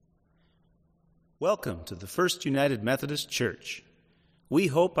Welcome to the First United Methodist Church. We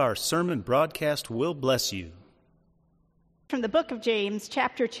hope our sermon broadcast will bless you. From the book of James,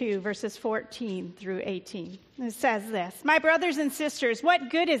 chapter 2, verses 14 through 18. It says this: "My brothers and sisters, what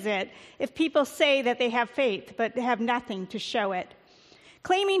good is it if people say that they have faith but have nothing to show it?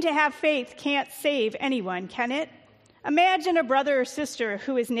 Claiming to have faith can't save anyone, can it? Imagine a brother or sister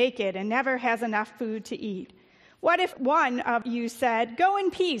who is naked and never has enough food to eat. What if one of you said, 'Go in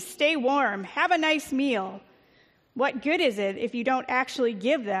peace, stay warm, have a nice meal'? What good is it if you don't actually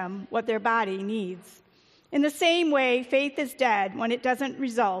give them what their body needs? In the same way, faith is dead when it doesn't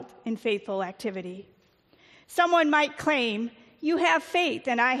result in faithful activity. Someone might claim, 'You have faith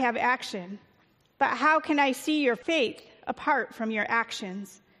and I have action.' But how can I see your faith apart from your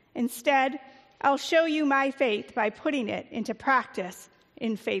actions? Instead, I'll show you my faith by putting it into practice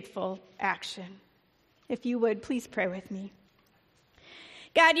in faithful action." If you would, please pray with me.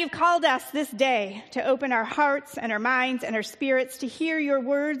 God, you've called us this day to open our hearts and our minds and our spirits to hear your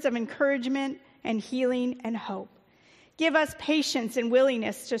words of encouragement and healing and hope. Give us patience and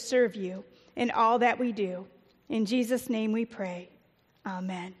willingness to serve you in all that we do. In Jesus' name we pray.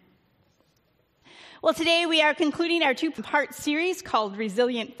 Amen. Well, today we are concluding our two-part series called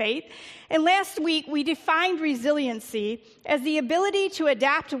Resilient Faith. And last week we defined resiliency as the ability to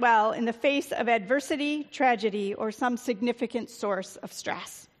adapt well in the face of adversity, tragedy, or some significant source of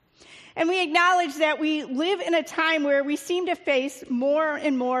stress. And we acknowledge that we live in a time where we seem to face more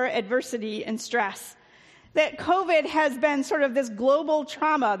and more adversity and stress. That COVID has been sort of this global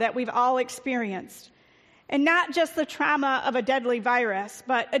trauma that we've all experienced. And not just the trauma of a deadly virus,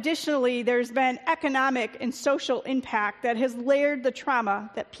 but additionally, there's been economic and social impact that has layered the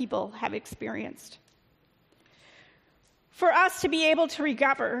trauma that people have experienced. For us to be able to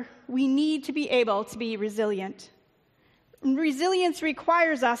recover, we need to be able to be resilient. And resilience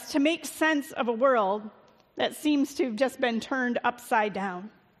requires us to make sense of a world that seems to have just been turned upside down.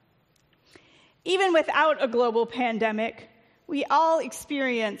 Even without a global pandemic, we all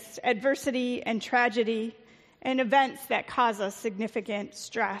experience adversity and tragedy and events that cause us significant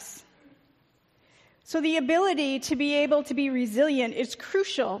stress. So the ability to be able to be resilient is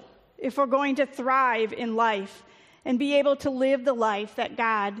crucial if we're going to thrive in life and be able to live the life that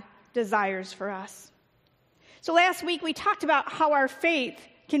God desires for us. So last week we talked about how our faith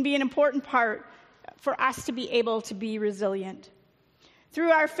can be an important part for us to be able to be resilient.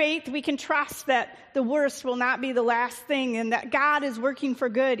 Through our faith, we can trust that the worst will not be the last thing and that God is working for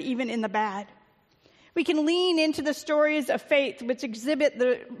good even in the bad. We can lean into the stories of faith which exhibit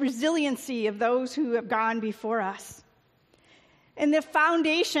the resiliency of those who have gone before us. And the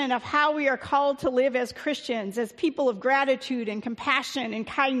foundation of how we are called to live as Christians, as people of gratitude and compassion and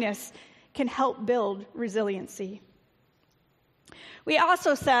kindness, can help build resiliency. We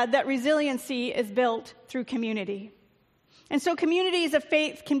also said that resiliency is built through community. And so communities of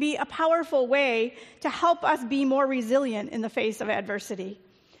faith can be a powerful way to help us be more resilient in the face of adversity.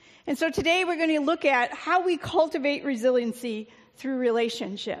 And so today we're going to look at how we cultivate resiliency through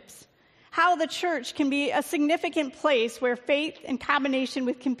relationships, how the church can be a significant place where faith in combination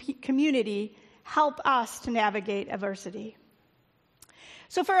with community help us to navigate adversity.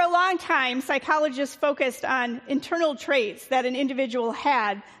 So for a long time, psychologists focused on internal traits that an individual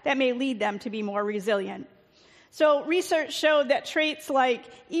had that may lead them to be more resilient. So research showed that traits like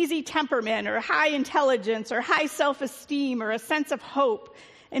easy temperament or high intelligence or high self-esteem or a sense of hope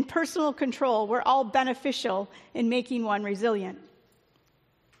and personal control were all beneficial in making one resilient.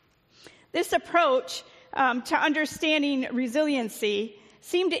 This approach to understanding resiliency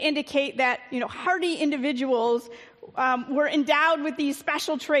seemed to indicate that hardy individuals were endowed with these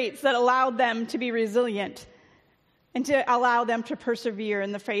special traits that allowed them to be resilient and to allow them to persevere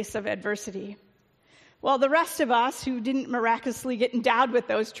in the face of adversity. While the rest of us who didn't miraculously get endowed with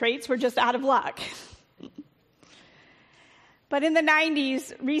those traits were just out of luck. But in the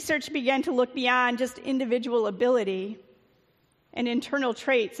 90s, research began to look beyond just individual ability and internal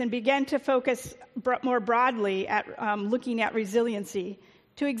traits and began to focus more broadly at looking at resiliency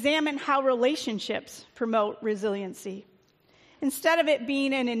to examine how relationships promote resiliency. Instead of it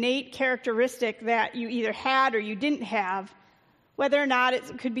being an innate characteristic that you either had or you didn't have, whether or not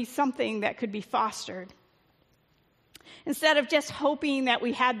it could be something that could be fostered. Instead of just hoping that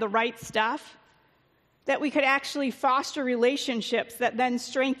we had the right stuff, that we could actually foster relationships that then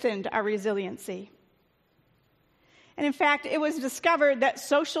strengthened our resiliency. And in fact, it was discovered that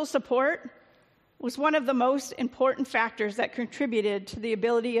social support was one of the most important factors that contributed to the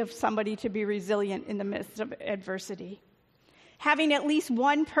ability of somebody to be resilient in the midst of adversity. Having at least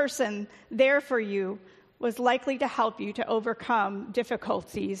one person there for you was likely to help you to overcome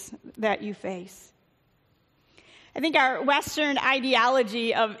difficulties that you face. I think our Western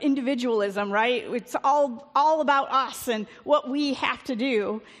ideology of individualism, right? It's all about us and what we have to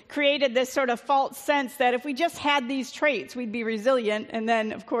do, created this sort of false sense that if we just had these traits, we'd be resilient. And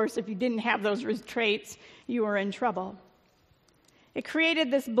then, of course, if you didn't have those traits, you were in trouble. It created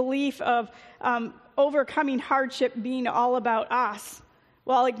this belief of overcoming hardship being all about us,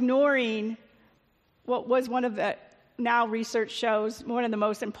 while ignoring what was one of the, now research shows, one of the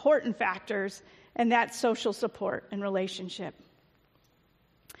most important factors, and that's social support and relationship.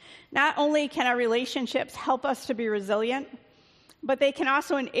 Not only can our relationships help us to be resilient, but they can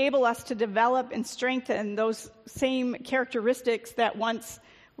also enable us to develop and strengthen those same characteristics that once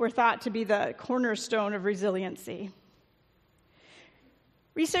were thought to be the cornerstone of resiliency.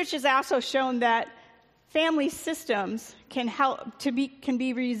 Research has also shown that family systems can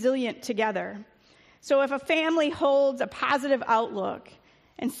be resilient together. So if a family holds a positive outlook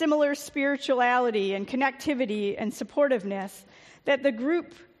and similar spirituality and connectivity and supportiveness, that the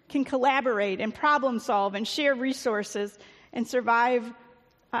group can collaborate and problem solve and share resources and survive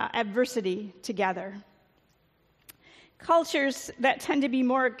adversity together. Cultures that tend to be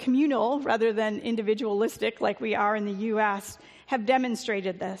more communal rather than individualistic, like we are in the U.S., have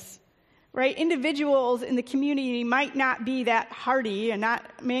demonstrated this. Right? Individuals in the community might not be that hardy and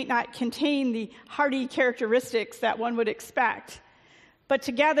may not contain the hardy characteristics that one would expect. But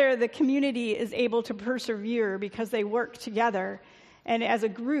together, the community is able to persevere because they work together, and as a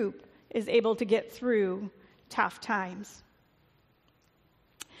group is able to get through tough times.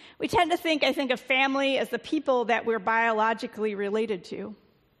 We tend to think, of family as the people that we're biologically related to.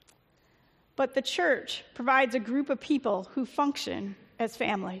 But the church provides a group of people who function as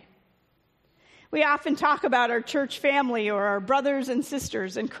family. We often talk about our church family or our brothers and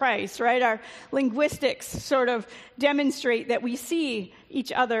sisters in Christ, right? Our linguistics sort of demonstrate that we see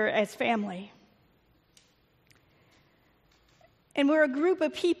each other as family. And we're a group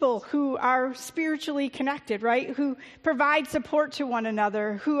of people who are spiritually connected, right? Who provide support to one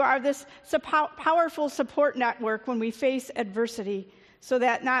another, who are this powerful support network when we face adversity, so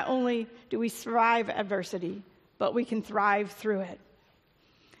that not only do we survive adversity, but we can thrive through it.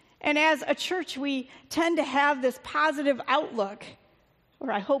 And as a church, we tend to have this positive outlook,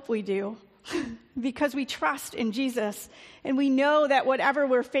 or I hope we do, because we trust in Jesus, and we know that whatever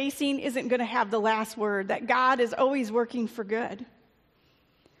we're facing isn't going to have the last word, that God is always working for good.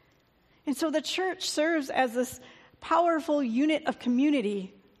 And so the church serves as this powerful unit of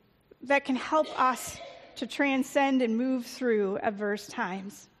community that can help us to transcend and move through adverse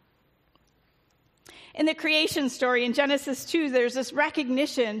times. In the creation story in Genesis 2, there's this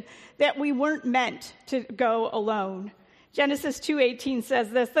recognition that we weren't meant to go alone. Genesis 2:18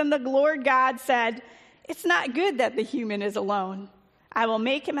 says this, "Then the Lord God said, 'It's not good that the human is alone. I will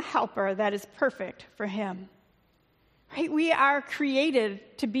make him a helper that is perfect for him.'" Right? We are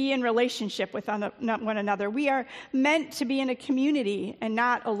created to be in relationship with one another. We are meant to be in a community and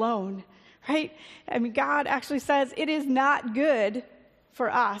not alone. Right? I mean, God actually says it is not good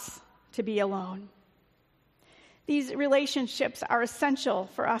for us to be alone. These relationships are essential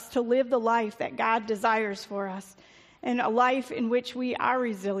for us to live the life that God desires for us, and a life in which we are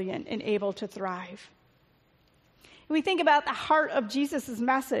resilient and able to thrive. When we think about the heart of Jesus'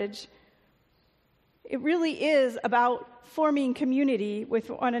 message, it really is about forming community with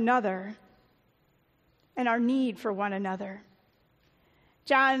one another and our need for one another.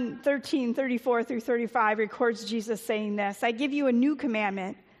 John 13:34-35 records Jesus saying this, "I give you a new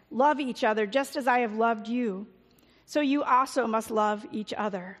commandment, love each other just as I have loved you. So you also must love each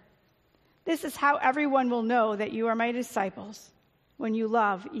other. This is how everyone will know that you are my disciples, when you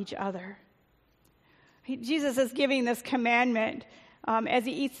love each other." Jesus is giving this commandment as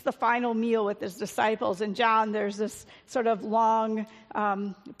he eats the final meal with his disciples. In John, there's this sort of long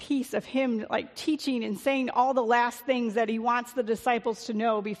piece of him like teaching and saying all the last things that he wants the disciples to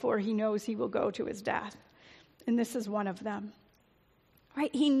know before he knows he will go to his death. And this is one of them.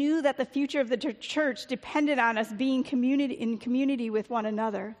 Right? He knew that the future of the church depended on us being in community with one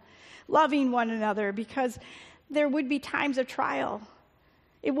another, loving one another, because there would be times of trial.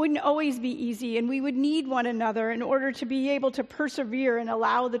 It wouldn't always be easy, and we would need one another in order to be able to persevere and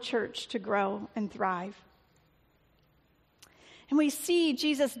allow the church to grow and thrive. And we see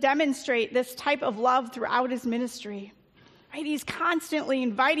Jesus demonstrate this type of love throughout his ministry. Right? He's constantly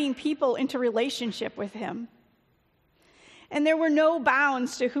inviting people into relationship with him. And there were no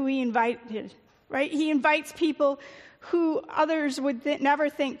bounds to who he invited, right? He invites people who others would never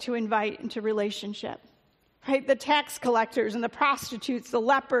think to invite into relationship. right? The tax collectors and the prostitutes, the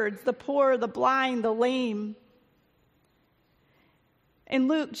lepers, the poor, the blind, the lame. In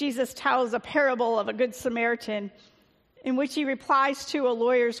Luke, Jesus tells a parable of a good Samaritan in which he replies to a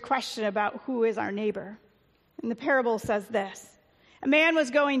lawyer's question about who is our neighbor. And the parable says this: a man was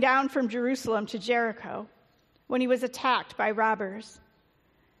going down from Jerusalem to Jericho when he was attacked by robbers.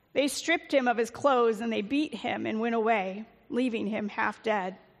 They stripped him of his clothes and they beat him and went away, leaving him half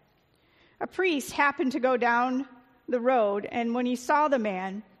dead. A priest happened to go down the road, and when he saw the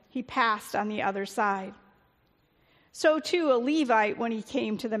man, he passed on the other side. So too a Levite, when he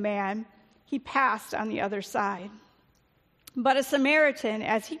came to the man, he passed on the other side. But a Samaritan,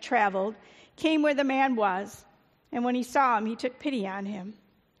 as he traveled, came where the man was, and when he saw him, he took pity on him.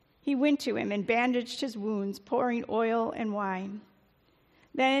 He went to him and bandaged his wounds, pouring oil and wine.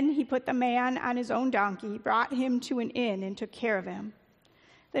 Then he put the man on his own donkey, brought him to an inn, and took care of him.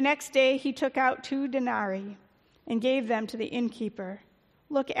 The next day he took out 2 denarii and gave them to the innkeeper.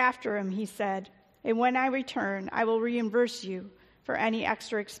 Look after him, he said, and when I return, I will reimburse you for any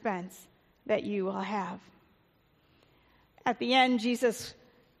extra expense that you will have. At the end, Jesus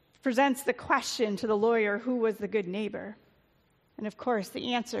presents the question to the lawyer, who was the good neighbor? And of course,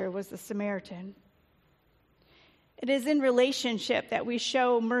 the answer was the Samaritan. It is in relationship that we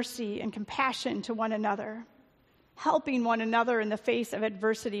show mercy and compassion to one another, helping one another in the face of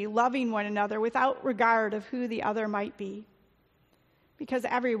adversity, loving one another without regard of who the other might be. Because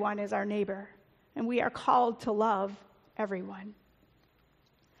everyone is our neighbor, and we are called to love everyone.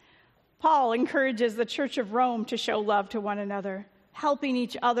 Paul encourages the Church of Rome to show love to one another, helping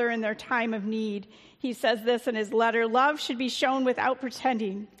each other in their time of need. He says this in his letter: love should be shown without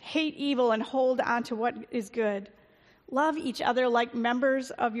pretending. Hate evil and hold on to what is good. Love each other like members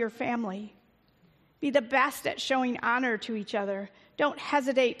of your family. Be the best at showing honor to each other. Don't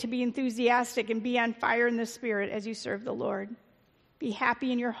hesitate to be enthusiastic and be on fire in the Spirit as you serve the Lord. Be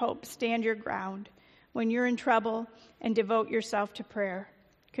happy in your hope. Stand your ground when you're in trouble, and devote yourself to prayer.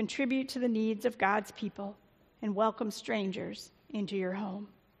 Contribute to the needs of God's people and welcome strangers into your home.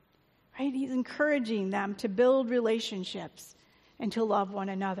 Right? He's encouraging them to build relationships and to love one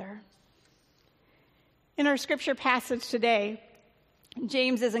another. In our scripture passage today,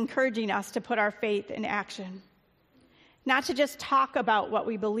 James is encouraging us to put our faith in action. Not to just talk about what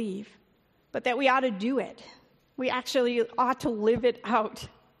we believe, but that we ought to do it. We actually ought to live it out.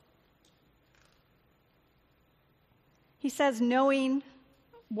 He says knowing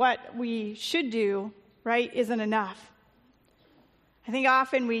what we should do, right, isn't enough. I think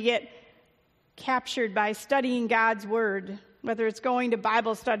often we get captured by studying God's word, whether it's going to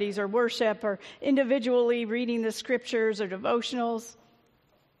Bible studies or worship or individually reading the scriptures or devotionals.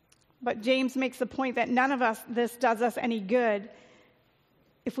 But James makes the point that none of this does us any good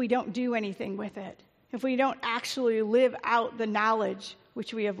if we don't do anything with it, if we don't actually live out the knowledge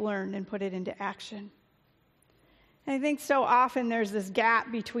which we have learned and put it into action. And I think so often there's this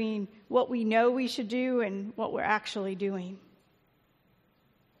gap between what we know we should do and what we're actually doing.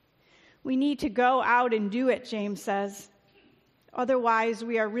 We need to go out and do it, James says. Otherwise,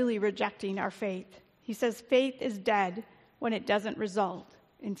 we are really rejecting our faith. He says faith is dead when it doesn't result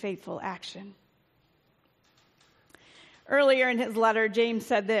in faithful action. Earlier in his letter, James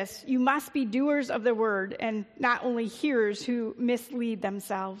said this: you must be doers of the word and not only hearers who mislead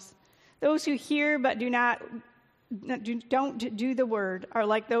themselves. Those who hear but don't do the word are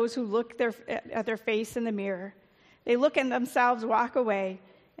like those who look at their face in the mirror. They look at themselves, walk away,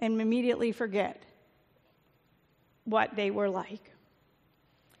 and immediately forget what they were like.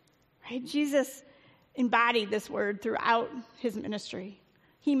 Right? Jesus embodied this word throughout his ministry.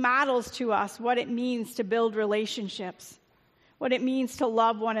 He models to us what it means to build relationships, what it means to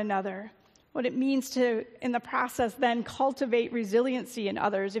love one another, what it means to, in the process, then cultivate resiliency in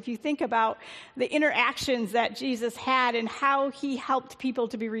others. If you think about the interactions that Jesus had and how he helped people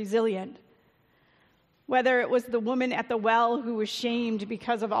to be resilient, whether it was the woman at the well who was shamed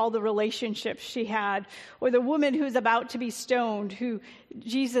because of all the relationships she had, or the woman who's about to be stoned, who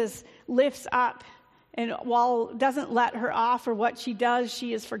Jesus lifts up and while doesn't let her off for what she does,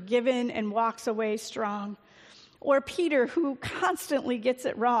 she is forgiven and walks away strong. Or Peter, who constantly gets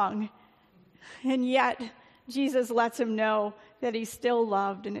it wrong, and yet Jesus lets him know that he's still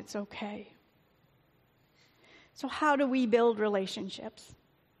loved and it's okay. So how do we build relationships?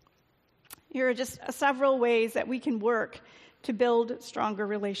 Here are just several ways that we can work to build stronger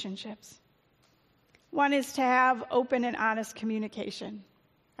relationships. One is to have open and honest communication,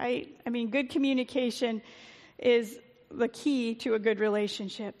 right? I mean, good communication is the key to a good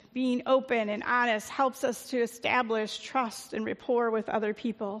relationship. Being open and honest helps us to establish trust and rapport with other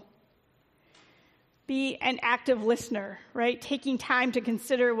people. Be an active listener, right? Taking time to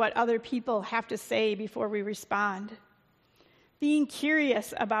consider what other people have to say before we respond. Being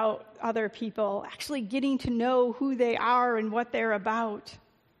curious about other people, actually getting to know who they are and what they're about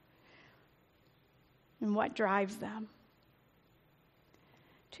and what drives them.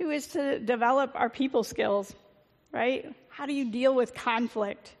 2 is to develop our people skills, right? How do you deal with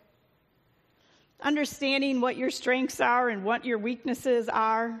conflict? Understanding what your strengths are and what your weaknesses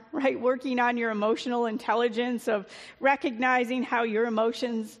are, right? Working on your emotional intelligence of recognizing how your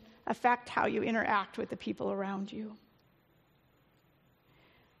emotions affect how you interact with the people around you.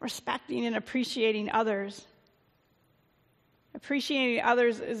 Respecting and appreciating others. Appreciating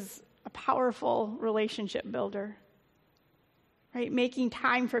others is a powerful relationship builder, right? Making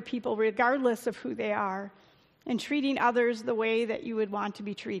time for people regardless of who they are and treating others the way that you would want to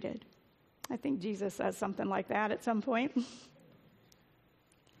be treated. I think Jesus says something like that at some point.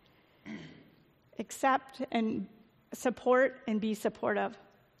 Accept and support and be supportive,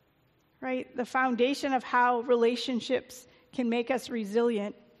 right? The foundation of how relationships can make us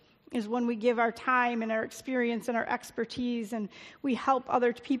resilient is when we give our time and our experience and our expertise, and we help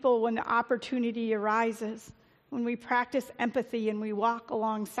other people when the opportunity arises, when we practice empathy and we walk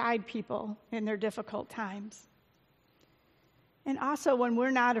alongside people in their difficult times. And also when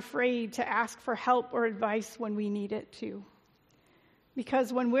we're not afraid to ask for help or advice when we need it too.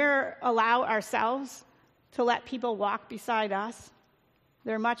 Because when we're allow ourselves to let people walk beside us,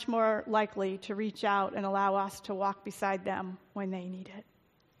 they're much more likely to reach out and allow us to walk beside them when they need it.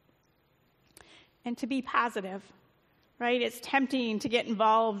 And to be positive, right? It's tempting to get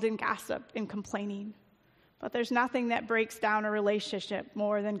involved in gossip and complaining. But there's nothing that breaks down a relationship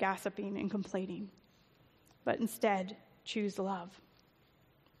more than gossiping and complaining. But instead, choose love.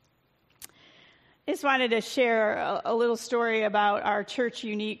 I just wanted to share a little story about our Church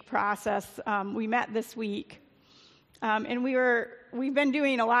Unique process. We met this week, and we've been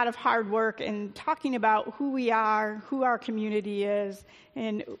doing a lot of hard work and talking about who we are, who our community is,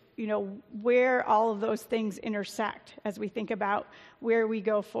 and where all of those things intersect as we think about where we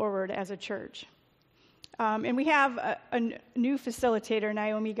go forward as a church. And we have a new facilitator,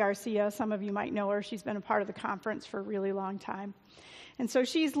 Naomi Garcia. Some of you might know her. She's been a part of the conference for a really long time. And so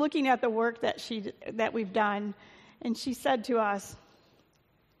she's looking at the work that we've done, and she said to us,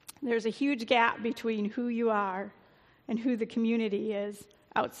 there's a huge gap between who you are and who the community is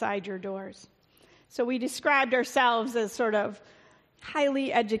outside your doors. So we described ourselves as sort of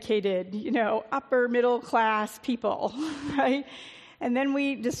highly educated, upper middle class people, right? And then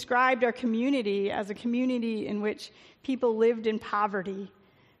we described our community as a community in which people lived in poverty,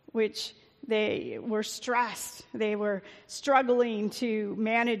 which they were stressed, they were struggling to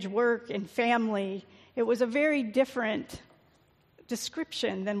manage work and family. It was a very different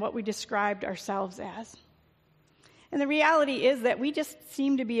description than what we described ourselves as. And the reality is that we just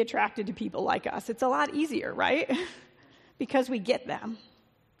seem to be attracted to people like us. It's a lot easier, right? Because we get them.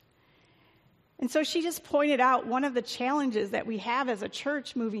 And so she just pointed out one of the challenges that we have as a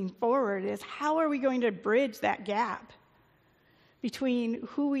church moving forward is how are we going to bridge that gap between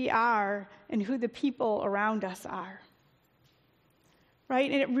who we are and who the people around us are, right?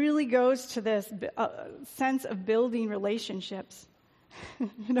 And it really goes to this sense of building relationships.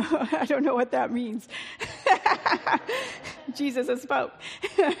 I don't know what that means. Jesus has spoke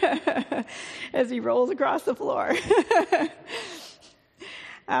as he rolls across the floor.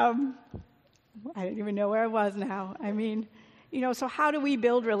 I don't even know where I was now. So how do we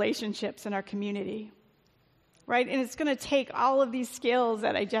build relationships in our community, right? And it's going to take all of these skills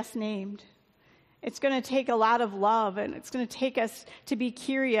that I just named. It's going to take a lot of love, and it's going to take us to be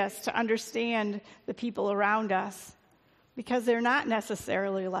curious to understand the people around us because they're not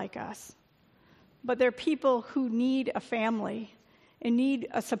necessarily like us. But they're people who need a family and need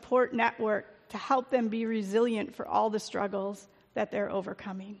a support network to help them be resilient for all the struggles that they're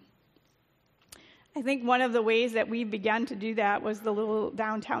overcoming. I think one of the ways that we've begun to do that was the little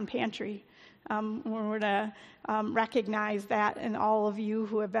downtown pantry. We're going to recognize that and all of you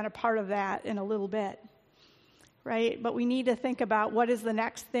who have been a part of that in a little bit, right? But we need to think about what is the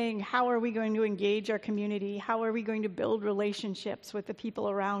next thing. How are we going to engage our community? How are we going to build relationships with the people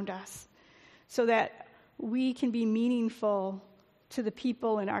around us so that we can be meaningful to the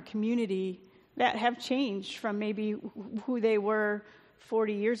people in our community that have changed from maybe who they were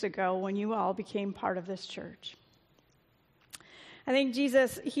 40 years ago when you all became part of this church. I think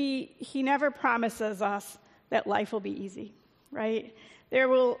Jesus, he never promises us that life will be easy, right? There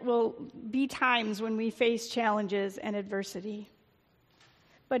will be times when we face challenges and adversity.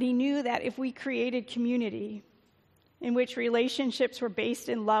 But he knew that if we created community in which relationships were based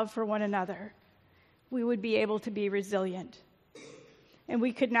in love for one another, we would be able to be resilient. And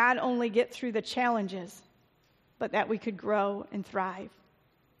we could not only get through the challenges, but that we could grow and thrive.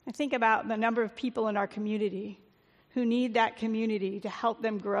 I think about the number of people in our community who need that community to help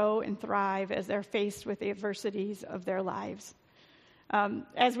them grow and thrive as they're faced with the adversities of their lives.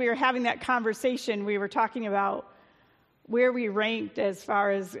 As we were having that conversation, we were talking about where we ranked as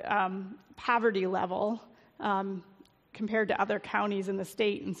far as poverty level compared to other counties in the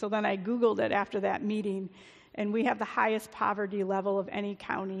state. And so then I Googled it after that meeting, and we have the highest poverty level of any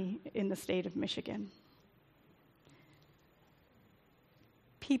county in the state of Michigan.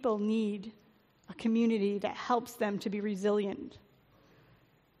 People need a community that helps them to be resilient.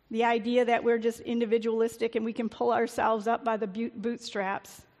 The idea that we're just individualistic and we can pull ourselves up by the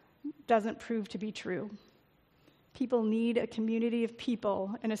bootstraps doesn't prove to be true. People need a community of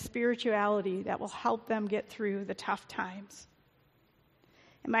people and a spirituality that will help them get through the tough times.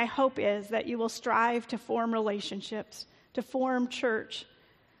 And my hope is that you will strive to form relationships, to form church,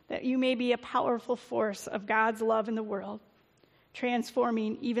 that you may be a powerful force of God's love in the world,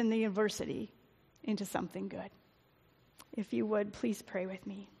 transforming even the adversity into something good. If you would, please pray with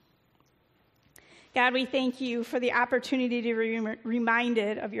me. God, we thank you for the opportunity to be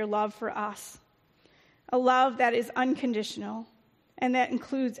reminded of your love for us, a love that is unconditional and that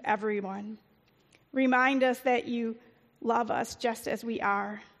includes everyone. Remind us that you love us just as we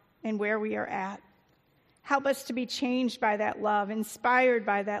are and where we are at. Help us to be changed by that love, inspired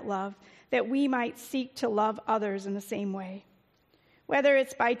by that love, that we might seek to love others in the same way. Whether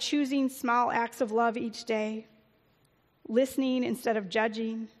it's by choosing small acts of love each day, listening instead of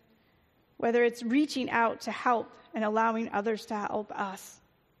judging, whether it's reaching out to help and allowing others to help us.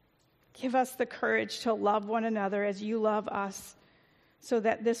 Give us the courage to love one another as you love us, so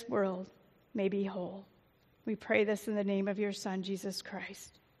that this world may be whole. We pray this in the name of your Son, Jesus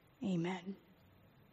Christ. Amen.